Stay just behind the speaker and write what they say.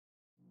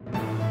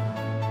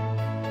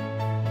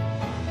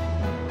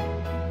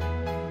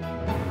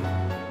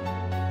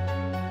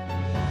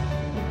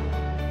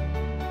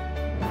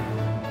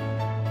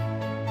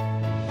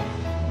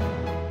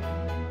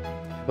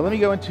But let me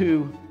go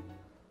into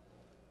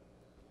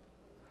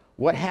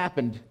what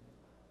happened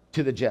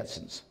to the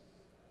Jetsons.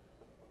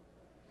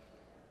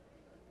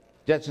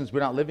 Jetsons,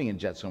 we're not living in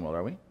Jetson world,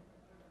 are we?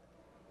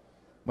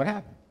 What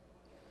happened?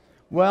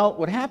 Well,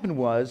 what happened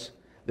was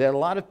that a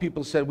lot of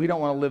people said, we don't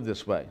want to live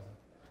this way.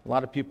 A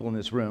lot of people in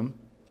this room,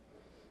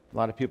 a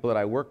lot of people that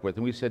I work with,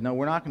 and we said, no,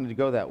 we're not going to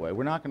go that way.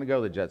 We're not going to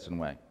go the Jetson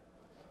way.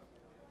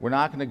 We're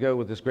not going to go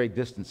with this great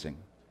distancing,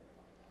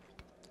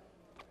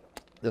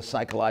 this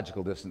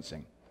psychological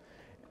distancing.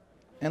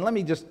 And let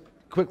me just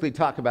quickly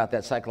talk about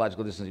that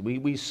psychological distancing.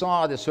 We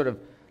saw this sort of,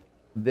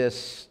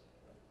 this,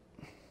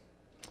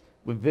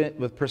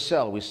 with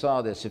Purcell, we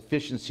saw this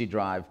efficiency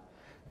drive.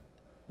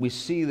 We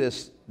see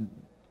this,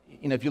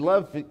 you know, if you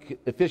love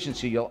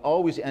efficiency, you'll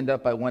always end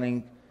up by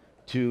wanting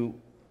to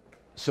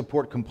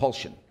support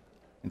compulsion,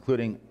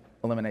 including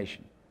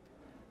elimination.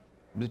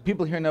 Does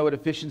people here know what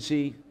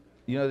efficiency,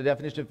 you know the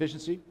definition of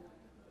efficiency?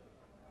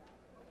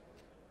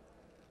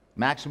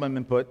 Maximum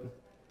input,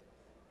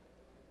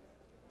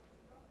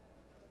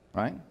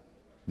 right?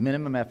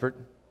 Minimum effort.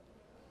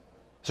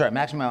 Sorry,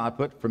 maximum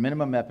output for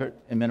minimum effort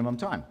and minimum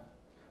time.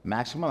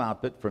 Maximum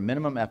output for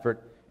minimum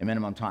effort and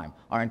minimum time.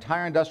 Our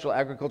entire industrial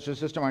agriculture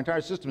system, our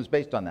entire system is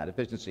based on that,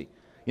 efficiency.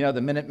 You know,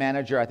 the minute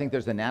manager, I think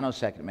there's the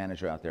nanosecond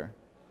manager out there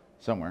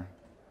somewhere,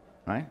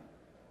 right?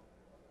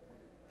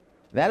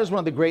 That is one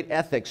of the great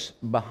ethics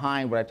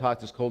behind what I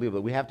talked this cold evil,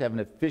 that we have to have an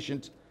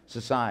efficient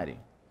society,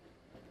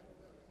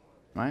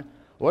 right?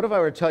 What if I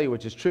were to tell you,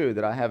 which is true,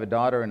 that I have a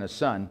daughter and a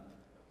son,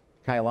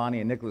 Kailani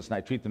and Nicholas, and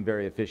I treat them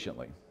very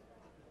efficiently?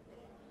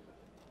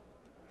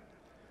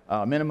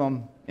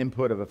 Minimum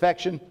input of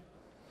affection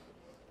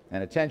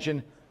and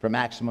attention for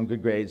maximum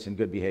good grades and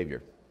good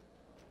behavior.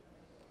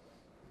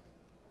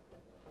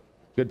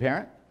 Good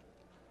parent?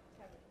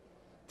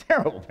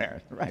 Terrible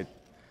parent, right?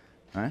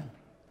 Right?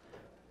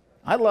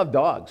 I love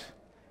dogs,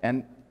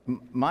 and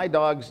my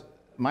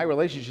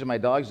relationship with my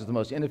dogs is the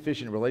most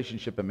inefficient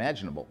relationship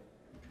imaginable.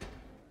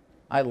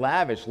 I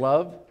lavish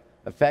love,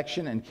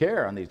 affection, and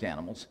care on these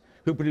animals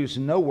who produce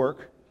no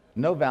work,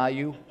 no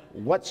value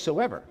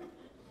whatsoever.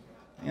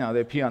 You know,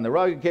 they pee on the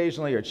rug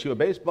occasionally or chew a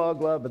baseball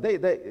glove, but you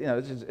know,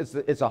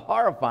 it's a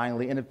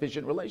horrifyingly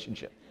inefficient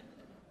relationship.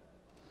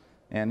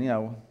 And, you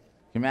know,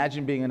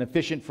 imagine being an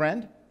efficient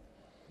friend.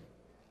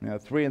 You know,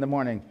 3 in the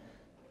morning,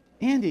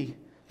 Andy,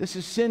 this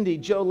is Cindy,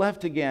 Joe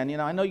left again. You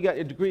know, I know you got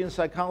a degree in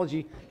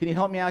psychology. Can you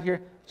help me out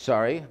here?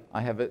 Sorry,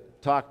 I have a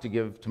talk to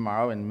give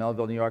tomorrow in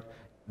Melville, New York.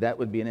 That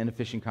would be an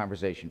inefficient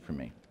conversation for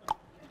me.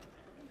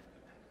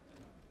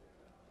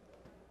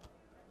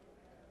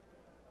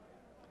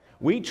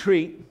 We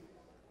treat,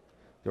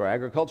 through our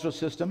agricultural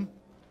system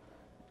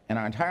and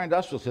our entire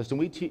industrial system,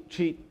 we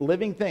treat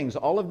living things,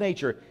 all of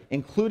nature,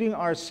 including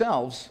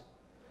ourselves,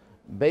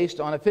 based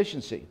on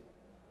efficiency.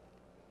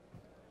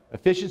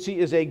 Efficiency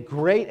is a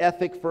great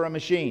ethic for a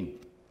machine.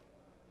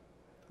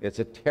 It's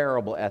a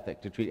terrible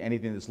ethic to treat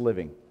anything that's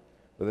living,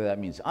 whether that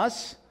means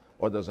us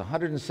or those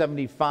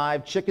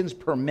 175 chickens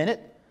per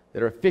minute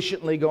that are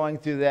efficiently going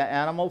through that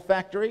animal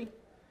factory.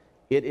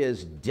 It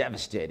is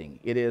devastating.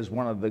 It is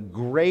one of the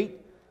great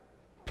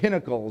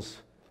pinnacles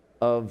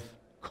of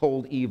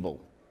cold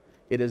evil.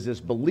 It is this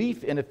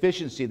belief in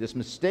efficiency, this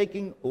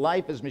mistaking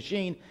life as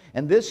machine,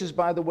 and this is,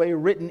 by the way,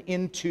 written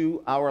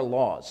into our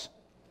laws.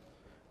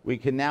 We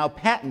can now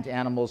patent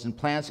animals and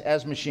plants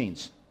as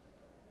machines.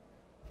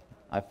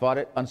 I fought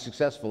it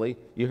unsuccessfully.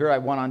 You hear I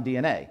won on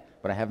DNA,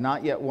 but I have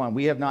not yet won.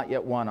 We have not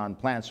yet won on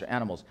plants or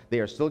animals. They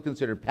are still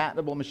considered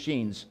patentable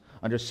machines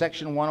under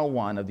Section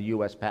 101 of the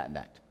U.S. Patent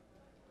Act.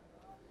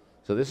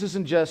 So this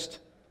isn't just,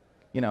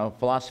 you know,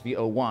 Philosophy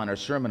 01 or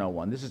Sermon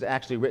 01. This is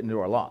actually written into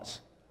our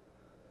laws.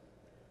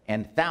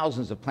 And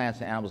thousands of plants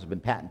and animals have been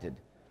patented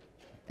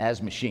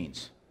as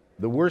machines.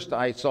 The worst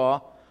I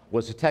saw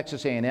was at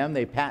Texas A&M.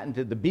 They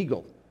patented the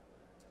beagle.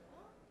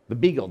 The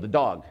beagle, the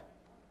dog.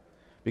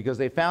 Because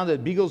they found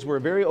that beagles were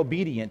very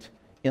obedient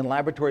in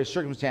laboratory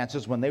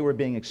circumstances when they were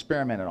being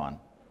experimented on.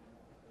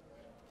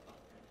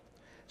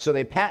 So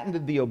they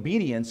patented the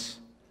obedience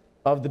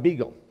of the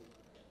beagle.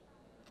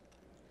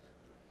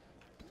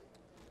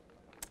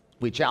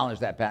 We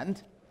challenged that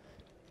patent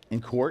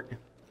in court,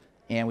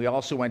 and we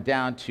also went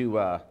down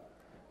to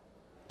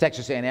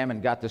Texas A&M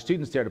and got the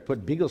students there to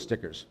put beagle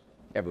stickers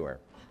everywhere,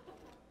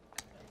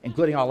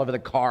 including all over the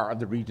car of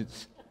the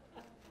regents.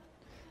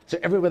 So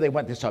everywhere they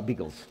went, they saw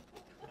beagles.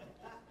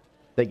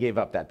 They gave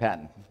up that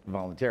patent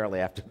voluntarily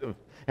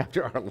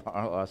after our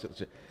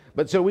lawsuits.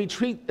 But so we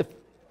treat.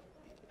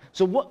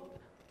 So what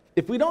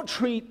if we don't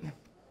treat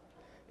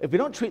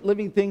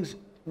living things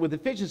with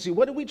efficiency?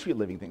 What do we treat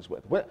living things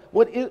with?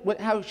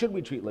 How should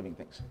we treat living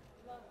things?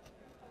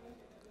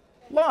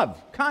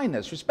 Love,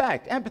 kindness,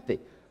 respect, empathy.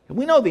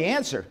 We know the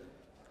answer.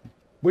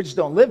 We just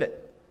don't live it.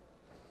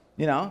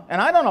 You know,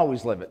 and I don't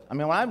always live it. I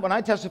mean, when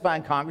I testify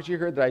in Congress, you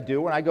heard that I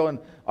do. When I go and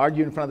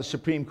argue in front of the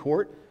Supreme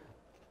Court,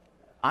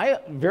 I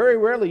very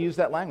rarely use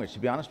that language, to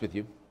be honest with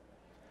you.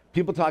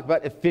 People talk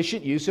about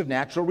efficient use of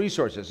natural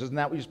resources. Isn't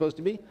that what you're supposed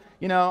to be?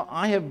 You know,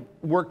 I have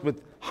worked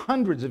with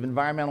hundreds of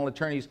environmental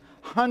attorneys,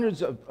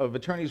 hundreds of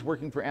attorneys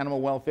working for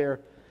animal welfare,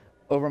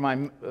 over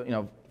my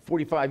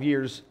 45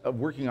 years of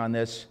working on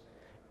this,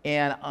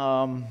 and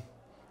I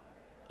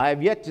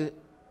have yet to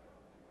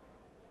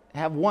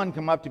have one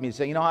come up to me and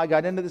say, you know how I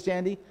got into this,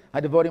 Andy? I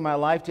devoting my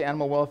life to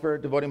animal welfare,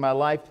 devoting my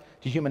life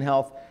to human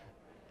health,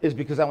 is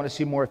because I want to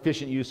see more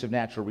efficient use of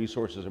natural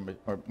resources,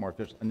 or more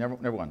efficient.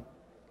 Never one.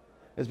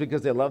 It's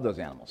because they love those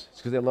animals. It's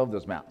because they love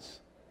those mountains.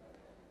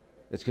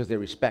 It's because they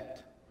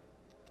respect.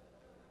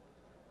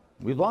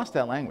 We've lost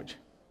that language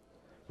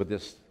with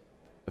this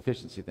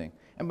efficiency thing.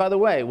 And by the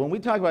way, when we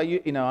talk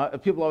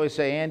about, people always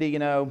say, Andy,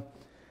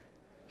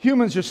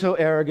 humans are so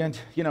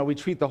arrogant. We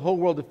treat the whole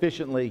world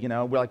efficiently.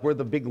 We're like we're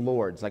the big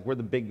lords, like we're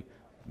the big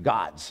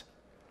gods.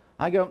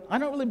 I go, I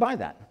don't really buy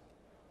that.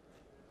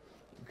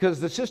 Because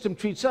the system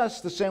treats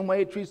us the same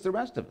way it treats the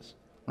rest of us,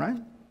 right?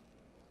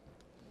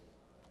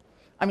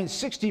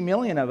 60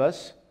 million of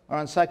us are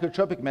on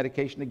psychotropic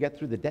medication to get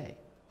through the day.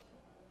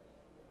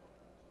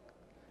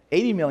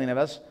 80 million of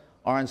us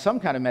are on some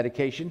kind of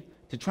medication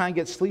to try and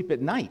get sleep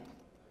at night.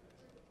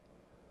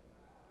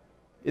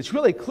 It's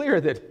really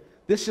clear that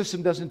this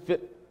system doesn't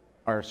fit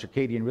our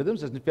circadian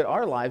rhythms, doesn't fit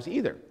our lives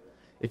either.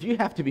 If you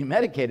have to be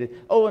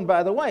medicated, and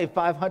by the way,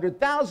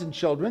 500,000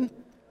 children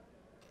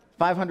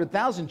that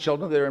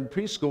are in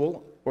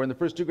preschool or in the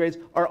first 2 grades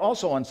are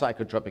also on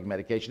psychotropic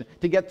medication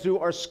to get through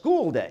our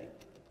school day.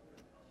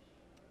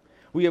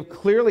 We have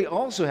clearly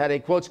also had a,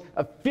 quote,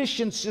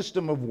 efficient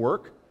system of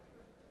work,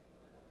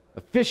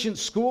 efficient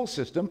school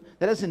system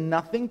that has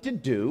nothing to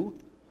do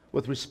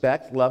with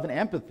respect, love, and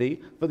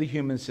empathy for the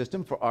human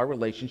system, for our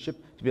relationship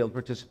to be able to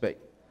participate.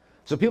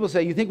 So people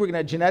say, you think we're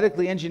going to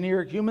genetically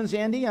engineer humans,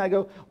 Andy? And I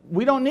go,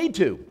 we don't need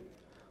to.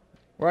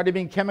 We're already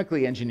being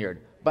chemically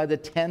engineered by the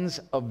tens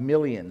of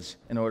millions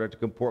in order to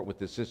comport with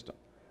this system.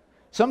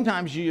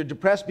 Sometimes you're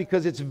depressed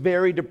because it's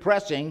very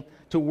depressing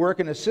to work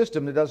in a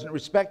system that doesn't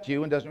respect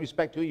you and doesn't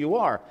respect who you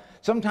are.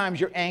 Sometimes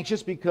you're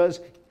anxious because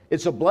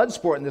it's a blood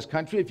sport in this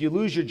country. If you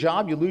lose your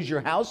job, you lose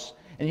your house,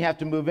 and you have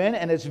to move in,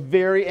 and it's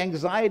very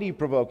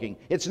anxiety-provoking.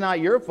 It's not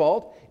your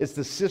fault. It's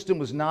the system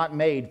was not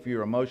made for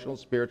your emotional,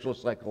 spiritual,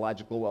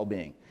 psychological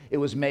well-being. It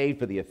was made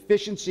for the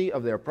efficiency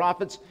of their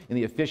profits and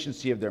the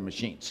efficiency of their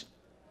machines.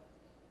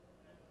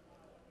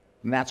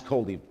 And that's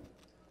cold evil.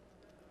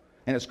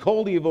 And it's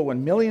cold evil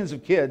when millions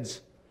of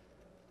kids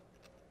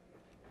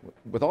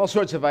with all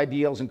sorts of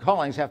ideals and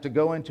callings have to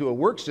go into a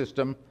work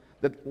system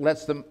that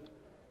lets them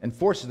and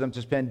forces them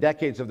to spend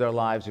decades of their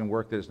lives in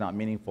work that is not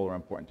meaningful or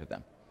important to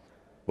them,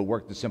 but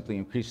work that simply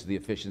increases the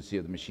efficiency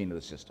of the machine of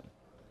the system.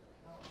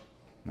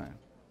 Right.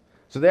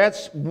 So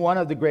that's one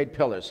of the great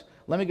pillars.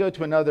 Let me go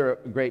to another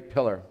great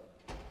pillar,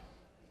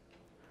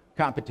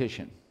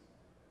 competition.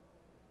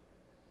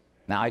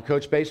 Now, I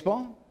coach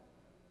baseball.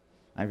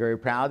 I'm very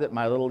proud that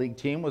my Little League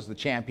team was the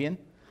champion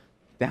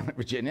down in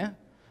Virginia.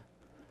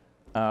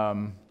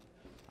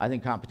 I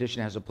think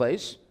competition has a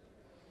place.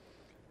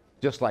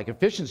 Just like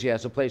efficiency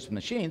has a place for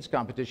machines,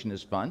 competition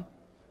is fun.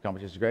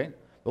 Competition is great.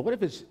 But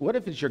what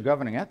if it's your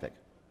governing ethic?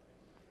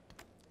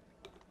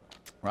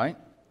 Right?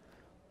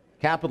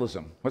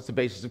 Capitalism. What's the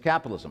basis of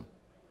capitalism?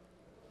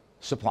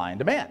 Supply and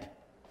demand.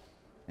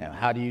 Now,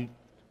 how do you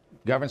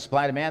govern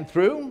supply and demand?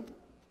 Through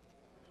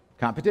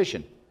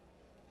competition.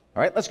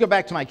 All right, let's go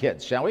back to my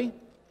kids, shall we?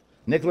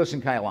 Nicholas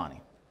and Kailani.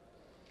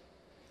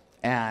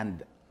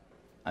 And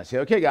I say,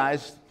 okay,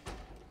 guys,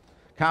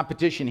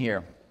 competition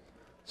here.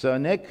 So,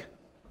 Nick,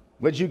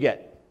 what'd you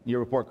get in your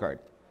report card?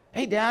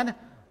 Hey, Dad,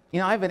 I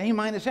have an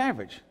A-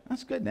 average.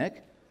 That's good,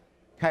 Nick.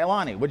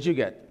 Kailani, what'd you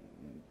get?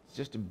 It's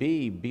just a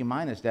B, B-,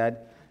 Dad.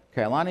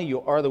 Kailani,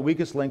 you are the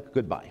weakest link.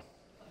 Goodbye.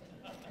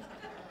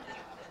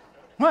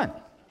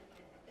 What?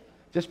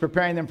 Just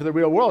preparing them for the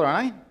real world,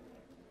 aren't I?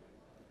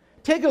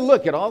 Take a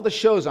look at all the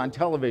shows on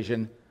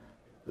television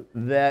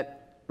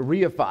that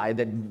reify,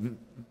 that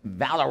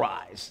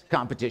valorize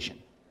competition.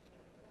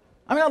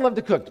 I love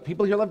to cook. Do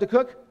people here love to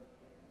cook?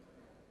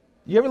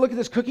 You ever look at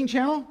this cooking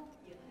channel?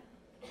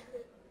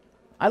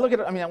 I look at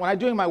it, when I'm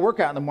doing my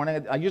workout in the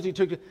morning, I usually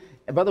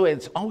and by the way,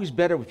 it's always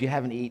better if you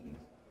haven't eaten.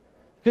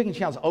 Cooking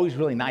channel is always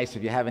really nice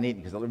if you haven't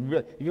eaten, because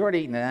if you've already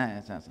eaten,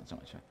 it's not so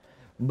much fun.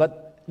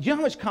 But do you know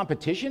how much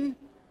competition?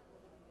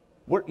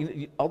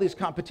 All these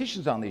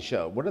competitions on these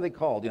shows, what are they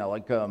called?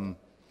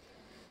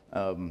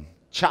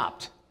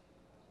 Chopped.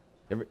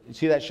 Ever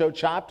see that show,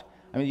 Chopped?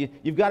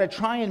 You've got to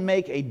try and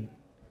make a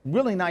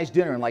really nice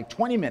dinner in like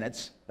 20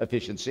 minutes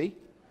efficiency,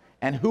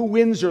 and who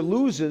wins or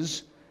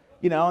loses,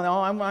 no,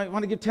 I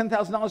want to give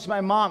 $10,000 to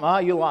my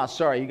mom. You lost,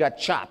 sorry, you got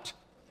chopped.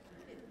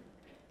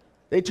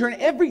 They turn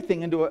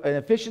everything into an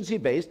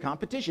efficiency-based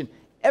competition.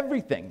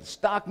 Everything, the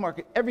stock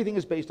market, everything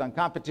is based on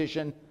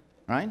competition,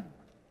 right?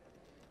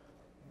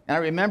 And I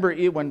remember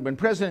when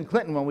President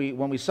Clinton,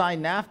 when we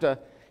signed NAFTA,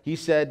 he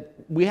said,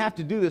 we have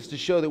to do this to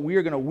show that we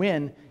are going to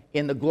win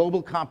in the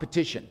global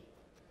competition,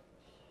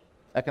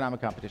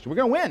 economic competition. We're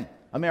going to win,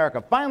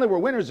 America. Finally, we're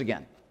winners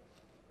again.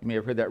 You may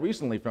have heard that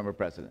recently from a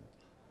president.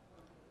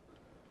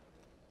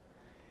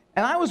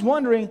 And I was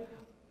wondering,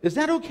 is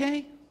that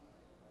okay?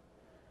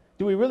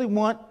 Do we really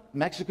want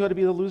Mexico to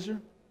be the loser?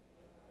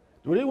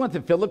 Do we really want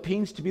the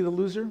Philippines to be the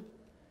loser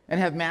and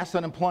have mass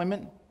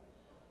unemployment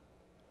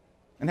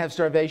and have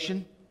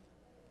starvation?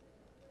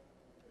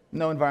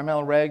 No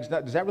environmental regs?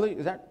 Is that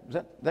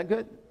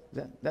good?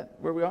 Is that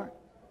where we are?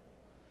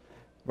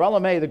 Rollo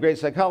May, the great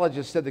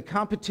psychologist, said that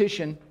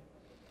competition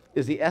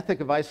is the ethic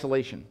of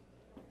isolation.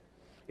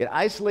 It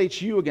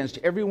isolates you against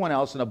everyone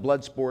else in a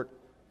blood sport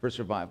for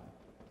survival.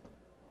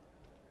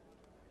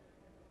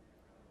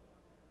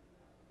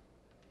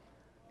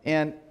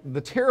 And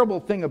the terrible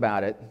thing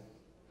about it,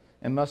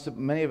 and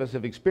many of us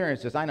have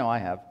experienced this, I know I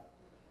have,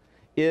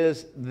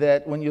 is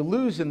that when you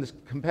lose in this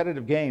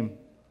competitive game,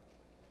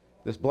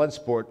 this blood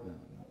sport,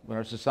 when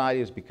our society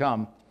has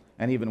become,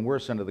 and even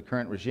worse under the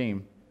current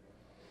regime,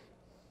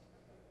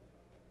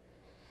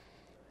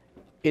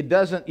 you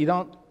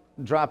don't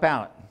drop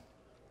out.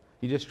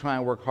 You just try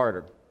and work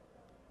harder.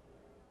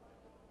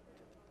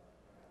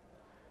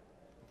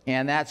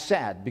 And that's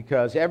sad,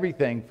 because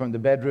everything from the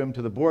bedroom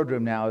to the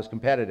boardroom now is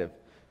competitive.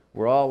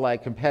 We're all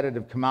like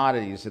competitive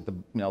commodities at the,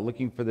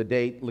 looking for the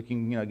date,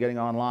 getting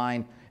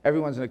online.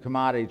 Everyone's in a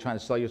commodity, trying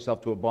to sell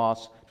yourself to a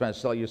boss, trying to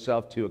sell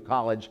yourself to a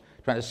college,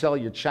 trying to sell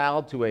your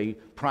child to a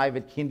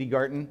private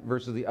kindergarten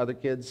versus the other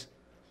kids.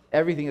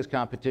 Everything is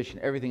competition.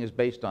 Everything is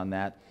based on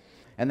that.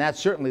 And that's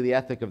certainly the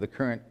ethic of the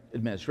current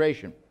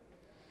administration.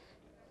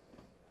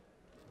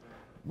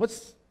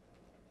 Is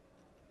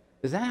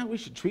that how we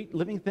should treat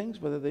living things,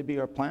 whether they be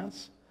our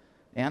plants,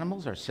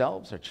 animals,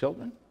 ourselves, our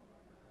children?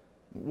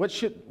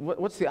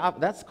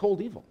 That's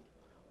cold evil.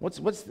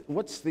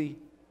 What's the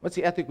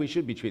ethic we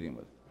should be treating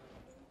with?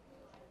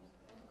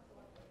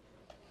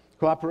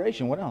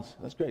 Cooperation. What else?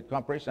 That's great.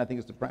 Cooperation, I think,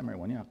 is the primary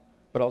one, yeah.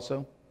 But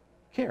also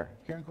care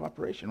and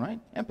cooperation,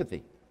 right?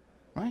 Empathy,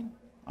 right?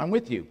 I'm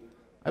with you.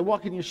 I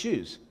walk in your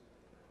shoes.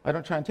 I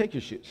don't try and take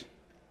your shoes.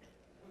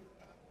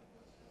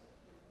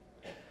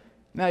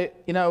 Now,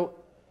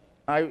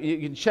 you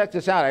can check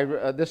this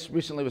out. This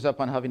recently was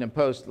up on Huffington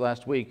Post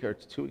last week, or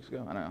 2 weeks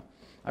ago, I don't know.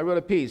 I wrote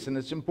a piece, and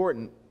it's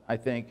important, I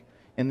think,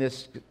 in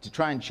this, to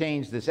try and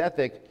change this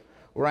ethic,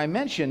 where I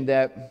mentioned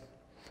that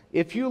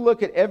if you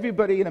look at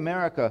everybody in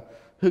America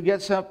who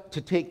gets up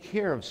to take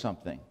care of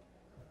something,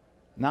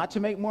 not to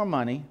make more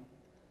money,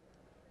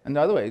 and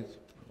by the way,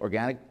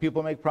 organic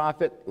people make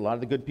profit, a lot of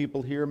the good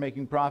people here are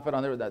making profit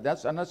on their,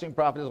 I'm not saying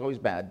profit is always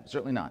bad,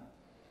 certainly not.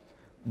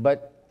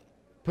 But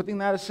putting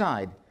that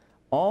aside,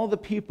 all the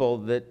people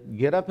that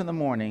get up in the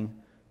morning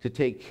to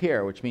take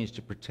care, which means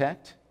to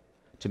protect,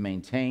 to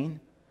maintain,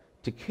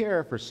 to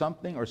care for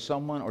something or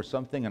someone or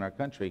something in our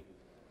country,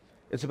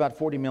 it's about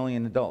 40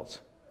 million adults.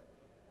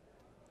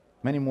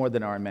 Many more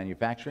than are in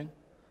manufacturing,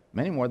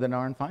 many more than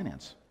are in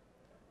finance.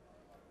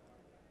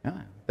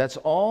 Yeah, that's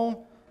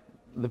all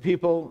the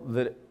people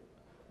that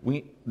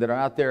are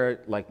out there,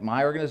 like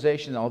my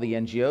organization, all the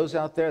NGOs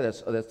out there.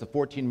 That's the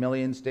 14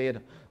 million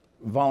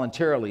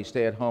voluntarily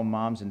stay-at-home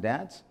moms and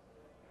dads.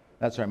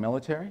 That's our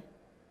military.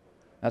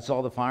 That's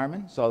all the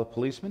firemen. It's all the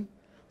policemen.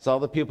 It's all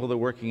the people that are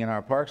working in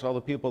our parks, all the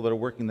people that are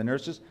working, the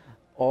nurses,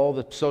 all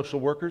the social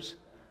workers.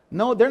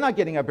 No, they're not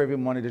getting up every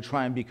morning to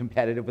try and be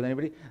competitive with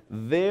anybody.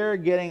 They're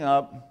getting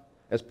up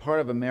as part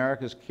of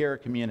America's care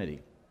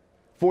community.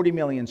 40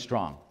 million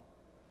strong.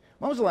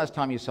 When was the last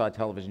time you saw a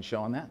television show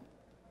on that?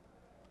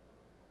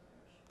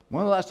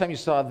 When was the last time you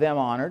saw them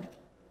honored?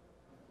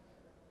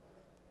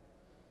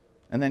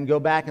 And then go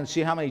back and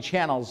see how many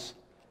channels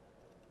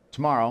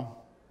tomorrow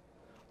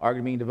are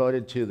being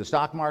devoted to the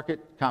stock market,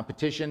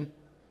 competition,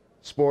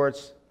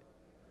 sports.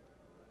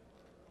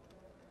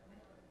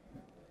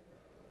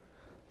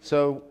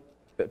 So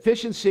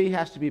efficiency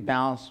has to be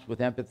balanced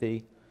with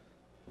empathy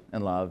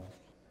and love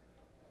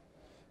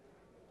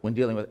when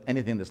dealing with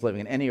anything that's living.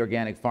 In any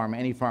organic farm,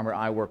 any farmer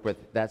I work with,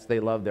 they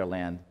love their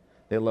land.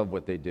 They love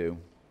what they do.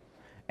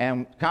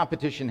 And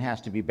competition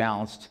has to be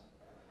balanced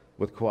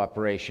with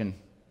cooperation,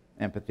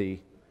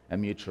 empathy, and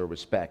mutual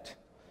respect.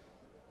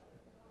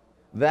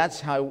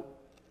 That's how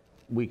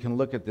we can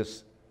look at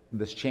this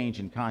change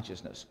in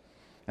consciousness.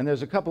 And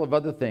there's a couple of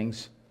other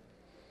things.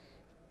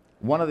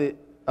 One of the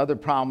other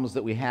problems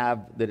that we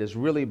have that is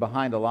really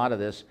behind a lot of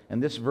this,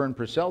 and this Vern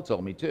Purcell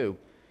told me too,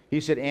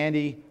 he said,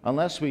 Andy,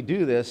 unless we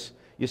do this,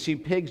 you see,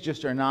 pigs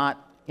just are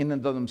not in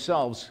and of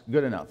themselves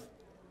good enough.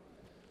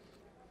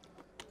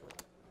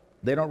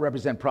 They don't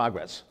represent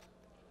progress,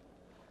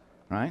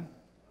 right?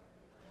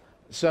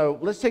 So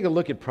let's take a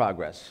look at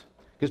progress,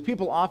 because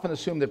people often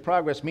assume that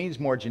progress means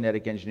more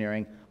genetic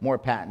engineering, more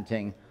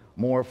patenting,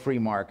 more free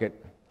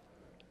market.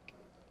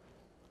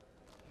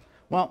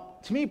 Well,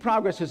 to me,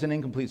 progress is an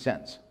incomplete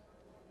sentence.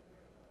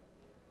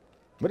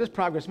 What does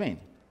progress mean?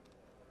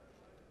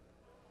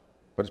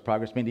 What does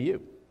progress mean to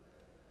you?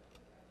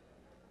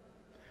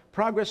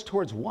 Progress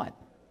towards what?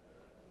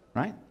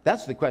 Right?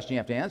 That's the question you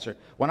have to answer.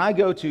 When I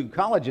go to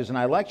colleges and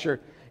I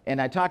lecture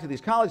and I talk to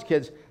these college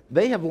kids,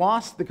 they have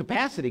lost the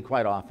capacity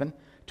quite often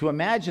to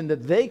imagine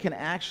that they can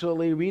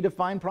actually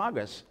redefine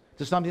progress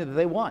to something that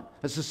they want,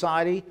 a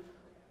society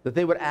that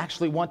they would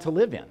actually want to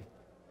live in.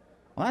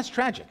 Well, that's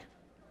tragic,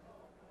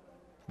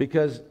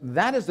 because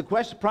that is the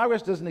question.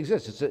 Progress doesn't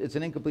exist. It's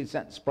an incomplete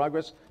sentence.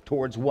 Progress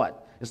towards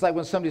what? It's like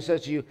when somebody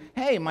says to you,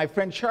 hey, my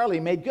friend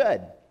Charlie made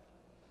good.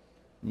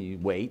 And you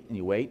wait and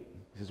you wait.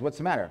 He says, what's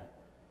the matter?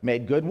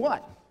 Made good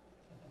what?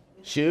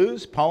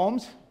 Shoes,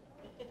 poems,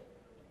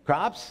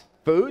 crops,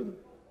 food?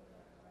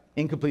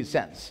 Incomplete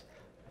sentence.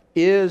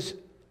 Is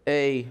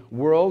a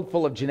world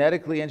full of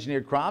genetically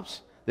engineered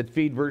crops that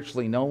feed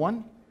virtually no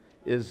one,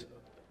 is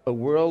a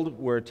world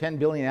where 10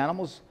 billion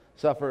animals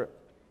suffer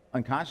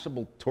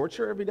unconscionable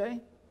torture every day?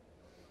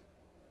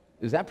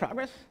 Is that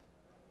progress?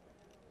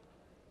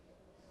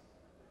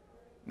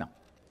 No.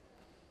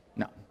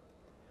 No.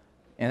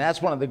 And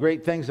that's one of the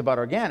great things about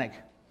organic.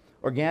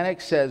 Organic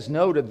says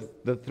no to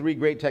the three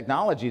great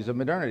technologies of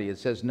modernity. It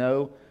says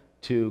no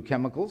to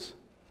chemicals,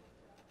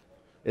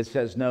 it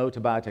says no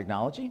to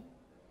biotechnology,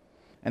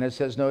 and it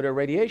says no to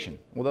radiation.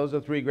 Well, those are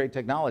three great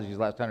technologies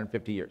the last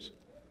 150 years.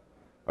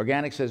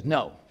 Organic says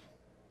no.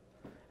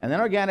 And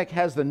then organic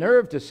has the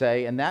nerve to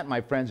say, and that,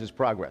 my friends, is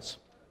progress.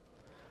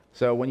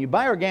 So when you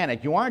buy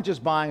organic, you aren't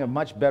just buying a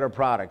much better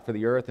product for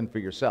the earth and for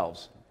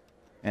yourselves.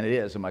 And it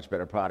is a much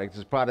better product.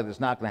 It's a product that's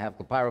not going to have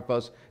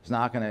chlorpyrifos. It's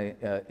not going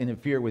to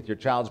interfere with your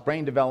child's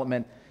brain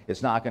development.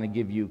 It's not going to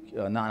give you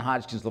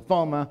non-Hodgkin's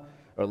lymphoma.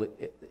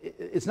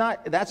 It's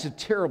not. That's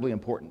terribly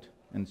important,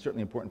 and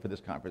certainly important for this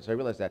conference. I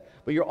realize that.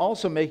 But you're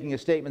also making a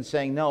statement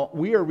saying, no,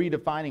 we are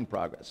redefining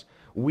progress.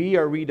 We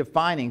are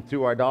redefining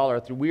through our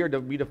dollar. We are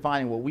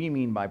redefining what we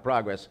mean by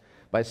progress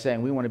by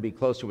saying we want to be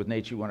closer with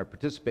nature. We want to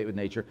participate with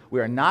nature. We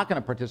are not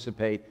going to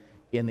participate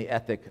in the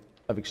ethic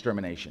of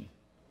extermination.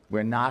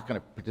 We're not going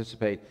to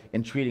participate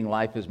in treating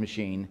life as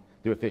machine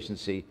through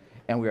efficiency,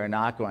 and we are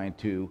not going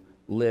to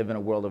live in a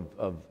world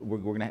we're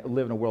going to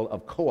live in a world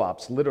of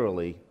co-ops,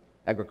 literally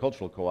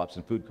agricultural co-ops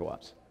and food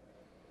co-ops.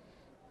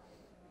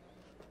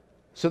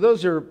 So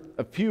those are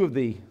a few of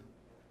the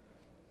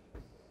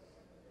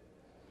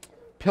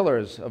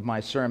pillars of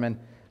my sermon.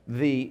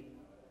 The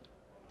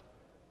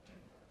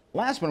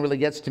last one really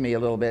gets to me a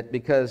little bit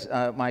because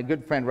my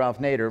good friend Ralph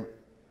Nader,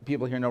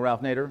 people here know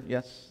Ralph Nader?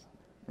 Yes?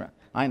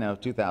 I know,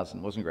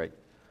 2000, wasn't great.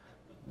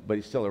 But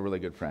he's still a really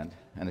good friend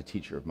and a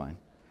teacher of mine,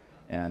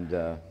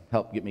 and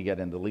helped me get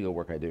into the legal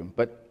work I do.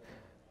 But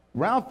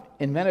Ralph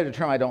invented a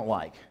term I don't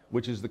like,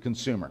 which is the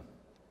consumer.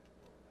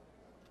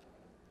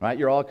 Right?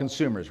 You're all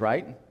consumers,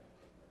 right? Do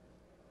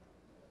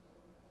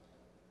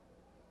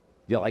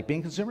you like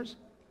being consumers?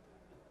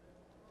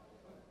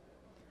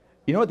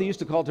 You know what they used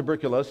to call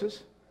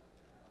tuberculosis?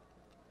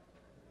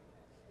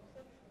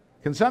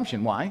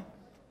 Consumption. Why?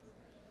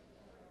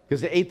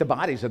 Because they ate the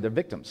bodies of their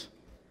victims.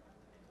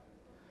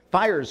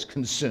 Fires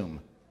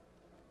consume.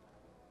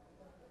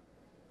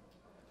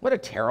 What a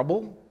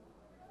terrible,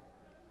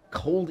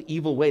 cold,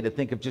 evil way to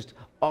think of just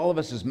all of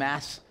us as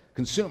mass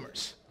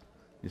consumers.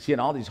 You see in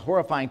all these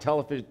horrifying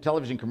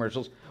television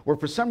commercials where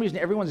for some reason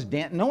everyone's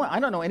dancing. I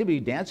don't know anybody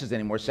who dances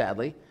anymore,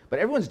 sadly, but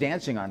everyone's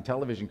dancing on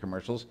television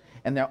commercials,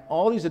 and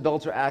all these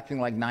adults are acting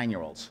like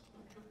 9-year-olds.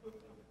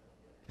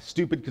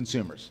 Stupid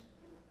consumers.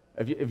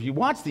 If you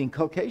watch the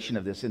inculcation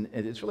of this, and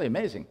it's really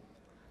amazing.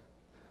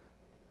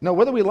 Now,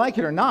 whether we like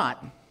it or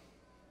not,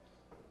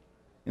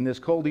 in this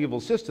cold,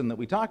 evil system that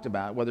we talked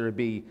about, whether it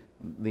be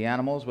the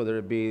animals, whether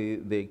it be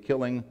the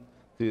killing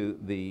through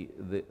the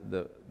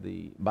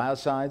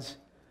biocides,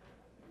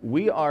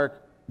 we are,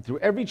 through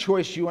every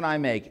choice you and I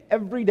make,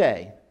 every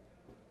day,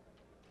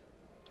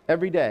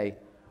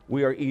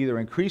 we are either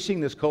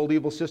increasing this cold,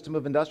 evil system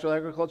of industrial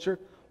agriculture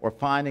or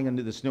finding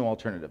this new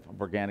alternative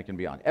of organic and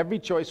beyond. Every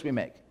choice we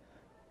make.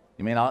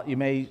 I'm not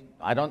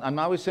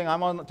always saying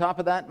I'm on the top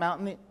of that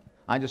mountain.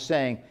 I'm just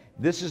saying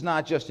this is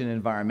not just an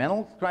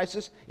environmental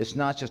crisis. It's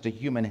not just a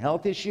human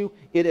health issue.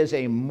 It is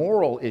a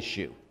moral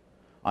issue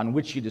on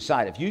which you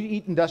decide. If you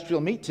eat industrial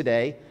meat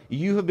today,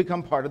 you have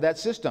become part of that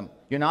system.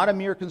 You're not a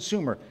mere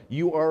consumer.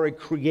 You are a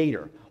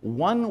creator.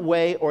 One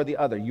way or the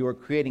other, you are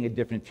creating a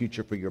different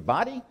future for your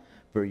body,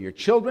 for your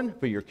children,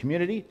 for your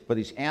community, for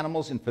these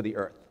animals, and for the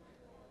earth.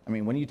 I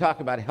mean, when you talk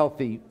about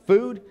healthy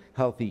food,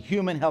 healthy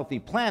human, healthy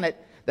planet,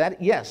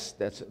 yes,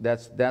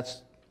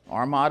 that's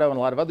our motto and a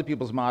lot of other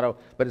people's motto,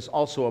 but it's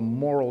also a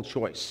moral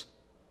choice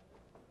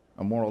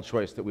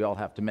that we all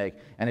have to make.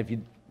 And if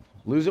you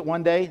lose it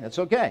one day, that's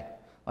okay,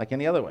 like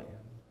any other way,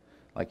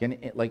 like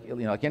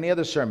any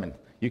other sermon.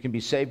 You can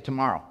be saved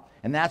tomorrow,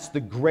 and that's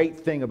the great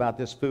thing about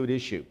this food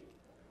issue.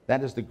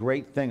 That is the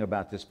great thing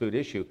about this food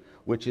issue,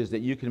 which is that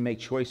you can make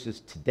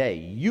choices today.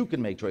 You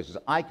can make choices.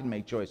 I can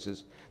make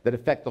choices that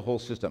affect the whole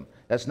system.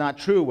 That's not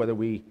true whether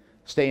we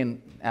stay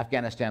in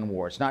Afghanistan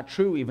war. It's not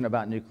true even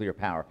about nuclear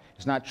power.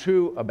 It's not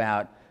true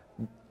about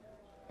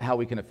how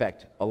we can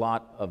affect a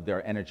lot of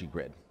their energy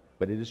grid.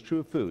 But it is true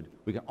of food.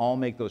 We can all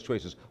make those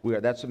choices.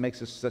 That's what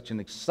makes this such an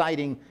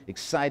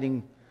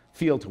exciting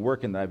field to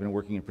work in that I've been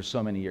working in for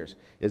so many years,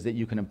 is that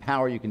you can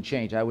empower, you can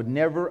change. I would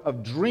never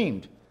have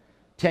dreamed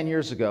 10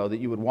 years ago that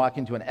you would walk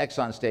into an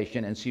Exxon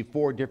station and see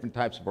 4 different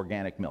types of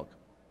organic milk.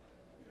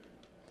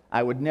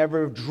 I would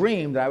never have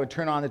dreamed that I would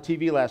turn on the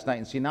TV last night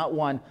and see not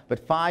 1,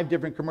 but 5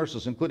 different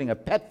commercials, including a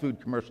pet food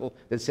commercial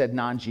that said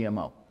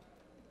non-GMO.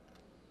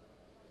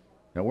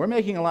 Now, we're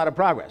making a lot of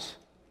progress.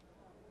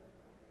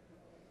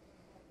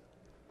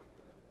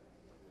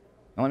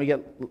 Now, let me get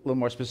a little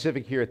more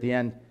specific here at the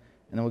end,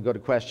 and then we'll go to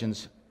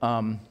questions.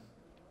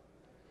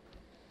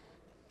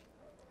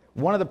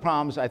 one of the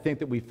problems I think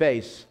that we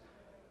face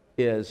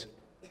is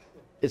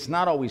it's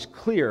not always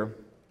clear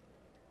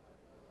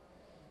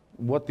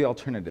what the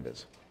alternative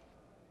is.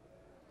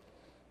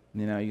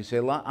 You know, you say,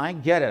 I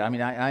get it. I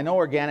mean, I know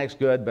organic's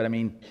good, but I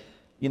mean,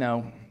 you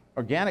know,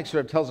 organic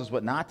sort of tells us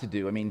what not to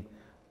do. I mean,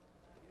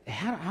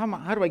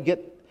 how do I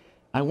get,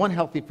 I want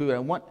healthy food, I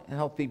want a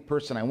healthy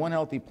person, I want a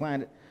healthy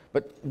planet,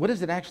 but what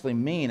does it actually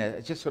mean?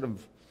 It just sort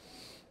of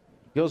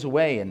goes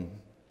away and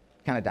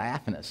kind of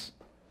diaphanous.